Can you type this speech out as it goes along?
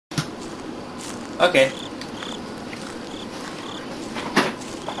Okay.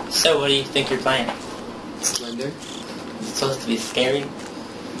 So, what do you think you're playing? Slender. Is it supposed to be scary?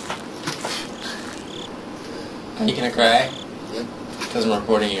 Are you gonna cry? Yep. Because I'm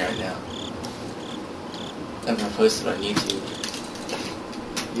recording you right now. I'm gonna post it on YouTube.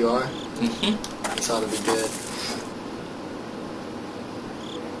 You are? Mm-hmm. This ought to be good.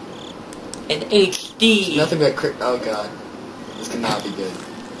 In HD! Nothing but oh god. This cannot be good.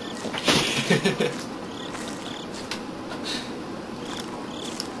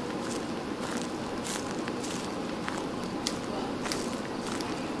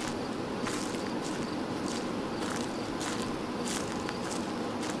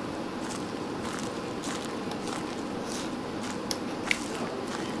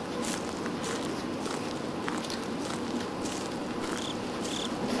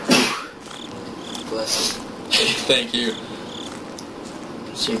 Bless you. Thank you.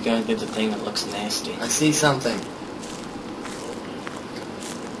 So you're gonna get the thing that looks nasty. I see something.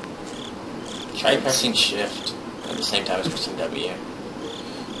 Try pressing shift at the same time as pressing W.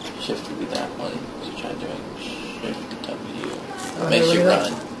 Shift would be that one. So try doing shift W. Oh, Makes hey, you look at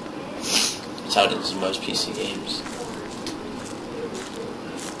run. That's how it is in most PC games.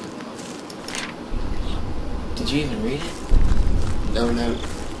 Did you even read it? No, no.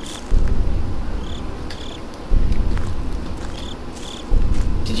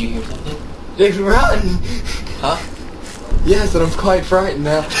 Did you hear something? Dave, run! Huh? Yes, and I'm quite frightened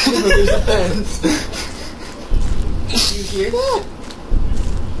now. There's a fence. Did you hear that?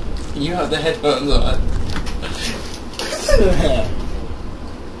 You have the headphones on.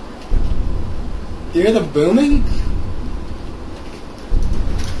 Do you hear the booming?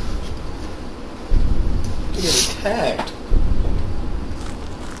 You get attacked.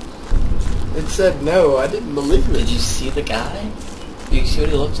 It said no, I didn't believe it. Did you see the guy? You see what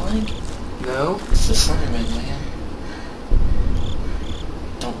he looked like? No? It's the Slenderman, man.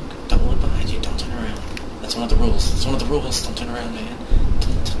 Don't look behind you. Don't turn around. That's one of the rules. That's one of the rules. Don't turn around, man.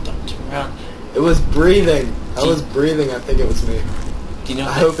 Don't turn around. It was breathing. I was breathing. I think it was me. Do you know?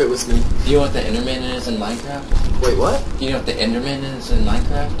 I hope it was me. Do you know what the Enderman is in Minecraft? Wait, what? Do you know what the Enderman is in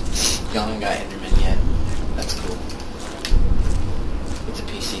Minecraft? Y'all ain't got Enderman yet. That's cool. It's a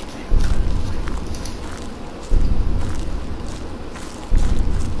PC thing.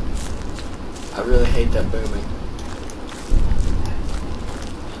 I really hate that booming.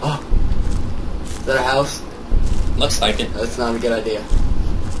 Oh! Is that a house? Looks like it. That's not a good idea.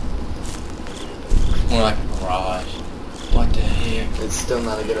 More like a garage. What the heck? It's still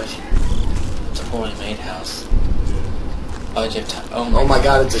not a good idea. It's a poorly made house. Oh, did you have time? Oh my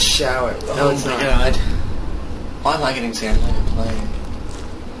god, it's a shower. No, it's my not. god. Why am I getting scared? I'm not even playing.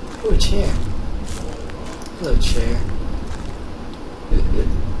 Ooh, a chair. Hello, chair.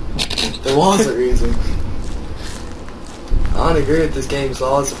 The walls are easy. I don't agree with this game's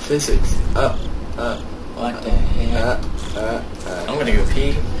laws of physics. What the heck? I'm gonna go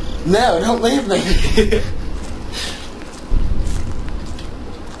pee. No, don't leave me.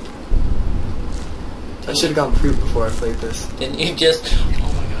 I should have gone poop before I played this. Didn't you just...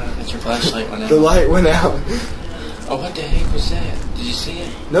 Oh my god, that's your flashlight went out. The light went out. Oh, what the heck was that? Did you see it?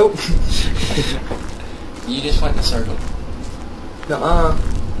 Nope. You just went in a circle. Nuh-uh.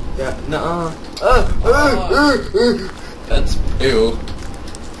 Yeah, nuh-uh. That's... Ew.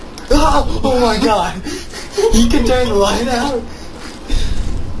 Oh my god. You can turn the light out.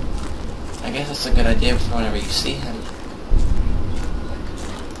 I guess that's a good idea for whenever you see him.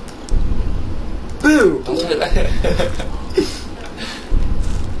 Boo! Don't do it.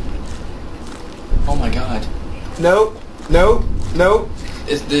 Oh my god. Nope. Nope. Nope.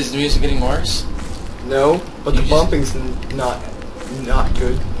 Is the music getting worse? No, but You the just- bumping's not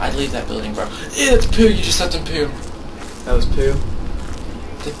good. I'd leave that building, bro. Yeah, it's poo. You just stepped in poo. That was poo.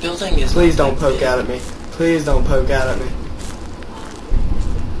 The building is... Please not don't that poke big. out at me. Please don't poke out at me.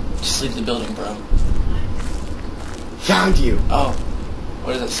 Just leave the building, bro. Found you. Oh.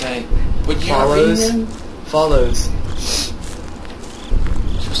 What does it say? Would you Follows. read them? Follows.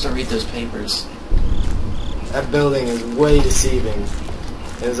 You're supposed to read those papers. That building is way deceiving.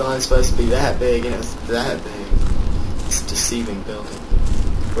 It was only supposed to be that big, and it's that big. It's a deceiving building.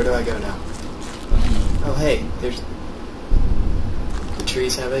 Where do I go now? Oh, hey, there's... The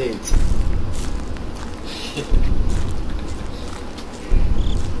trees have AIDS.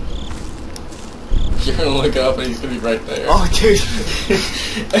 You're gonna look up and he's gonna be right there. Oh, dude.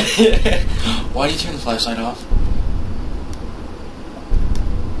 Why do you turn the flashlight off?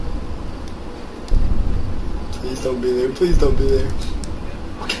 Please don't be there. Please don't be there.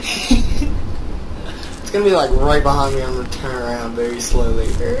 It's gonna be like right behind me. I'm gonna turn around very slowly.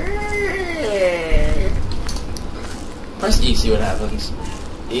 Press E, see what happens.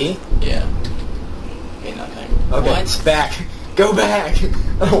 E? Yeah. Okay, nothing. Okay, What? it's back. Go back.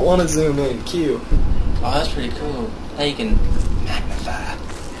 I don't want to zoom in. Q. Oh, that's pretty cool. Now you can magnify.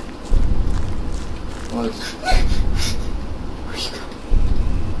 What? Where you go?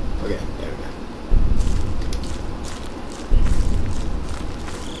 Okay, there we go.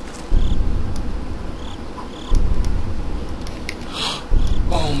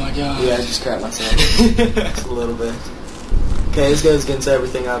 Oh my god. Yeah, I just crapped myself. Just a little bit. Okay, this goes against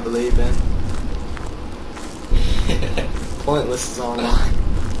everything I believe in. Pointless is online.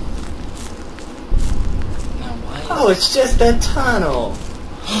 Now why? Oh, it's just that tunnel.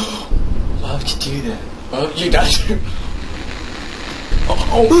 Why would you do that? Why would you not do?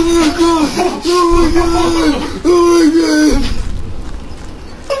 Oh Oh my god! Oh my god! Oh my god!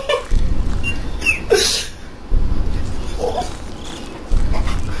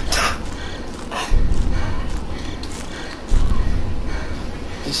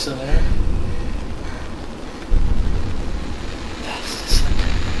 You still there?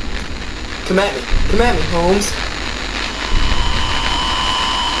 Come at me, Holmes.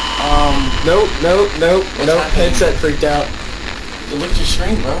 Nope. happening? Headset freaked out. You look at your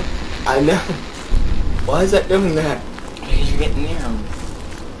screen, bro. I know. Why is that doing that? Because you're getting near him.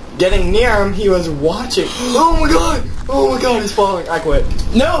 Getting near him, he was watching. Oh my god! Oh my god, he's falling. I quit.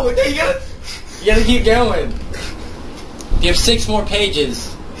 No, you gotta keep going. You have 6 more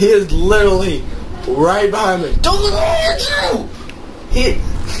pages. He is literally right behind me. Don't look at you!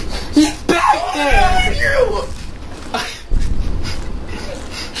 He's back there!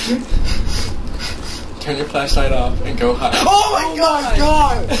 Turn your flashlight off and go high. Oh my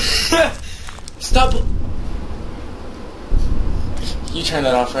god! Stop. You turn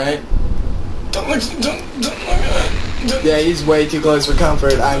that off, right? Don't look at it. Yeah, he's way too close for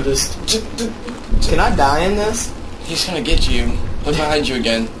comfort. I'm just... Can I die in this? He's gonna get you. Look behind you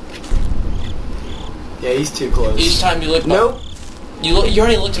again. Yeah, he's too close. Each time you look... Nope. You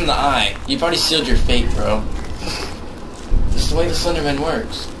already looked him in the eye. You've already sealed your fate, bro. This is the way the Slenderman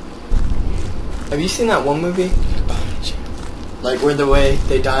works. Have you seen that one movie? Behind you. Like where the way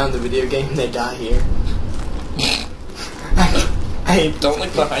they die on the video game, they die here. I Don't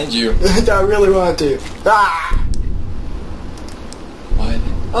look behind you. I really want to. Ah! What?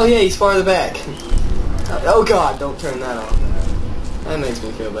 Oh yeah, he's farther back. Oh god, don't turn that off. That makes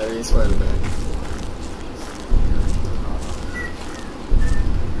me feel better. He's farther back.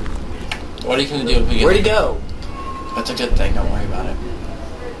 What are you gonna do if we get... Where'd he go? That's a good thing. Don't worry about it.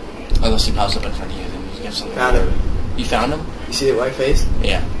 Unless he pops up in front of you, then you have something. Found him. You found him? You see that white face?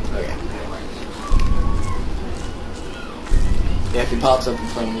 Yeah. Okay. Yeah, if he pops up in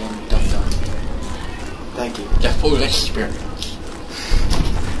front of me, I'm done. Thank you. The full experience.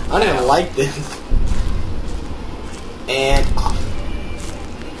 I don't even like this. And off.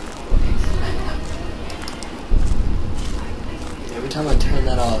 Every time I turn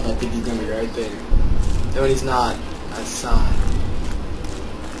that off, I think he's gonna be right there. And when he's not, I sigh.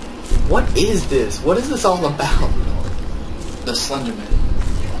 What is this? What is this all about? The Slenderman.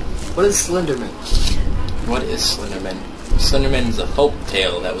 What is Slenderman? What is Slenderman? Slenderman is a folk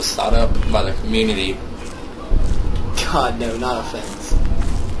tale that was thought up by the community. God, no, not a fence.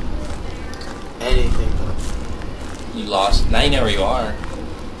 Anything but. You lost. Now you know where you are.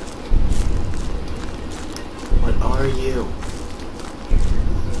 What are you?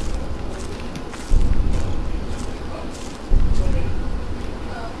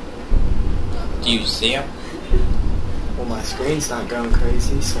 Do you see him? Well, my screen's not going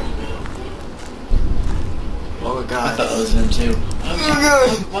crazy, so... Oh, God. I thought it was him too. Oh, God!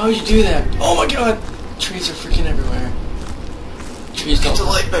 Why would you do that? Oh my god! Trees are freaking everywhere. Trees don't... Get the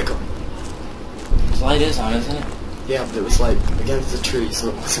light back on. The light is on, isn't it? Yeah, but it was like against the tree, so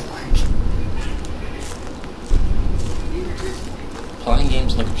it wasn't working. Playing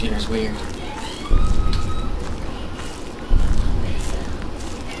games on the computer is weird.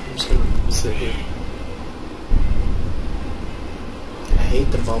 I'm just gonna sit here. I hate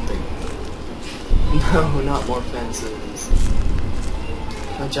the bumping. No, not more fences.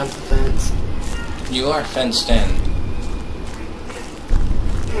 Can I jump the fence? You are fenced in.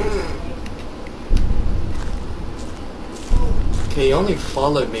 Okay, he only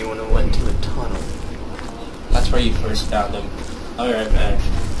followed me when I went to a tunnel. That's where you first found him. I'll be right back.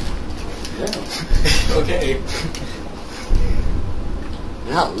 Yeah. Okay.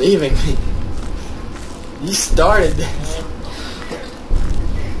 You're not leaving me. You started this.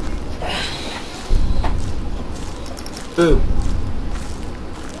 Boo.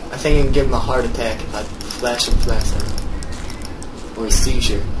 I think I can give him a heart attack if I flash him flash him. Or a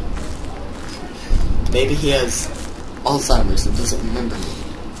seizure. Maybe he has Alzheimer's and doesn't remember me.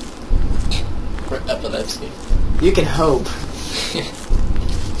 Or epilepsy. You can hope.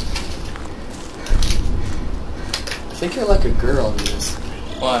 I think you're like a girl in this.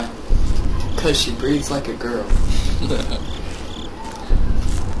 Why? Because she breathes like a girl.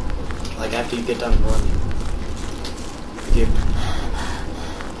 Like after you get done running.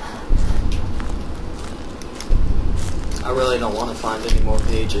 I really don't want to find any more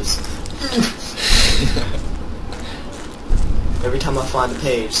pages. Every time I find a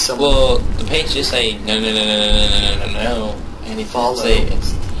page, someone... Well, the page just say no, and he Follow. say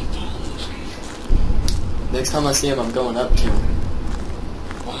it's... Next time I see him, I'm going up to him.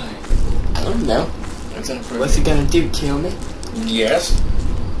 Why? I don't know. It's inappropriate. What's he gonna do, kill me? Yes.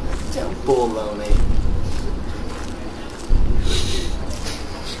 Don't bull me.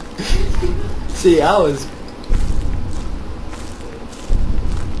 See, I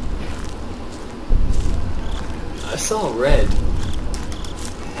saw red.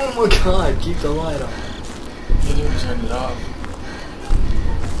 Oh my god, keep the light on. You didn't turn it off.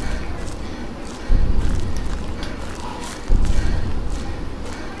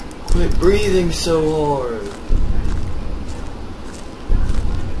 Quit breathing so hard.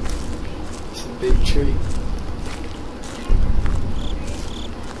 It's a big tree.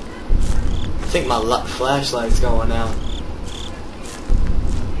 I think my flashlight's going out.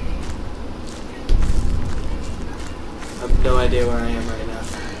 I have no idea where I am right now.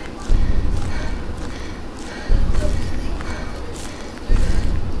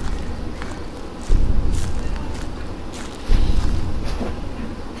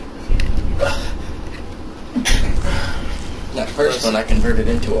 That first one I converted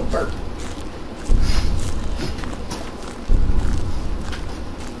into a burp.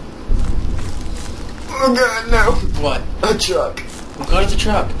 Oh god, no. What? A truck. Well, go to the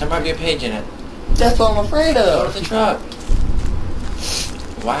truck. There might be a page in it. That's what I'm afraid Go of. to the truck.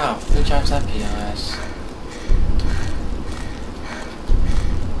 Wow, who drives that POS?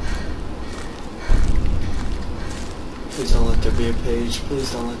 Please don't let there be a page.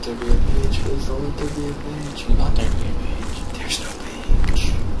 Please don't let there be a page. Please don't let there be a page. You want there to be a page. There's no page.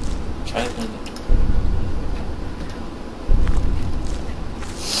 Try to find it.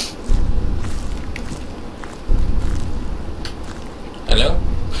 Hello?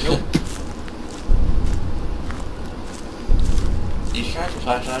 Nope. Did you charge your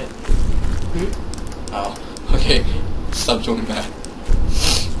flashlight? Hmm? Oh, okay. Stop doing that.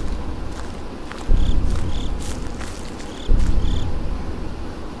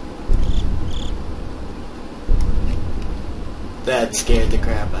 That scared the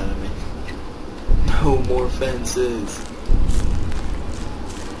crap out of me. No more fences.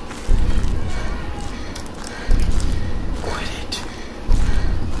 Quit it.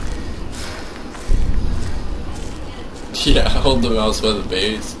 Yeah, hold the mouse by the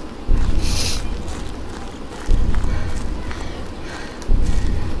base.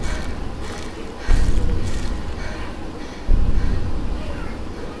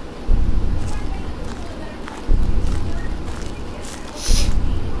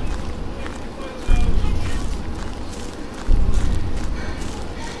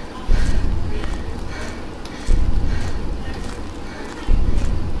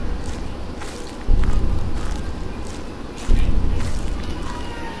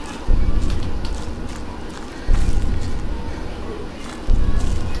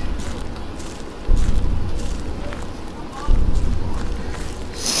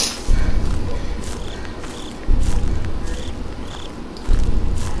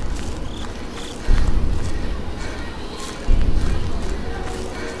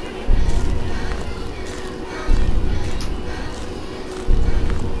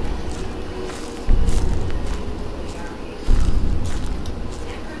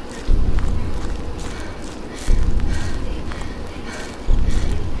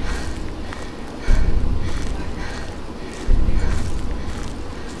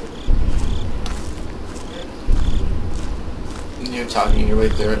 You're talking your way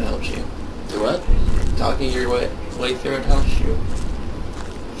through it helps you. Do what? Talking your way through it helps you.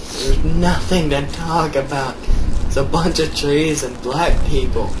 There's nothing to talk about. It's a bunch of trees and black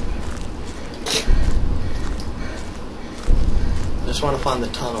people. I just want to find the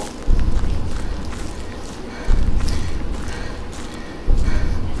tunnel.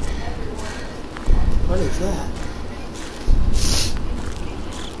 What is that?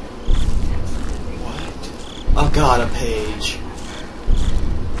 What? Oh god, a page.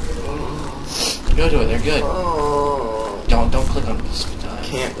 Go to it, they're good. Oh. Don't click on this.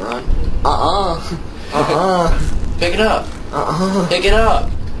 Can't run. Uh-uh. Pick it up. Uh-uh. Pick it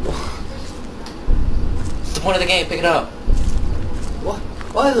up. the point of the game? Pick it up.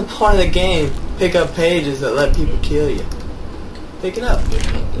 What is the point of the game? Pick up pages that let people kill you. Pick it up. There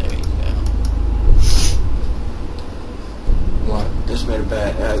you go. What? Just made a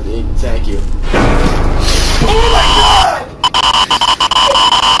bad. Thank you. Oh my god!